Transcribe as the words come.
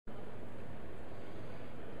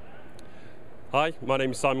Hi, my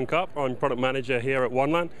name is Simon Karp. I'm Product Manager here at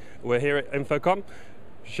Onelan. We're here at InfoComm,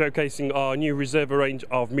 showcasing our new Reserva range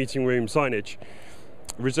of meeting room signage.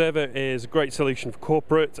 Reserva is a great solution for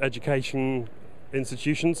corporate, education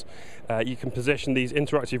institutions. You can position these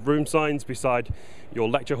interactive room signs beside your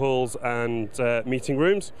lecture halls and meeting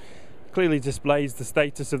rooms. Clearly displays the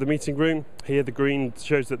status of the meeting room. Here the green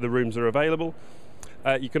shows that the rooms are available.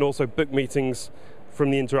 You can also book meetings from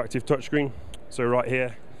the interactive touchscreen. So right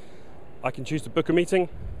here, I can choose to book a meeting,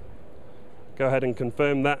 go ahead and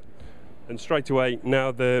confirm that, and straight away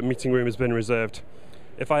now the meeting room has been reserved.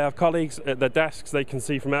 If I have colleagues at their desks, they can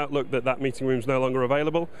see from Outlook that that meeting room is no longer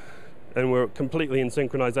available, and we're completely in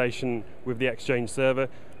synchronization with the Exchange server,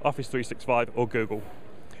 Office 365 or Google.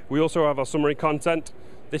 We also have our summary content.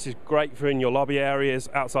 This is great for in your lobby areas,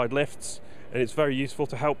 outside lifts, and it's very useful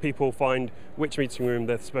to help people find which meeting room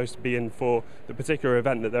they're supposed to be in for the particular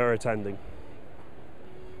event that they're attending.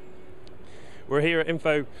 We're here at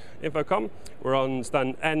InfoComm. We're on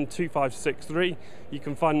stand N2563. You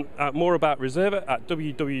can find out more about Reserva at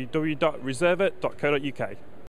www.reserva.co.uk.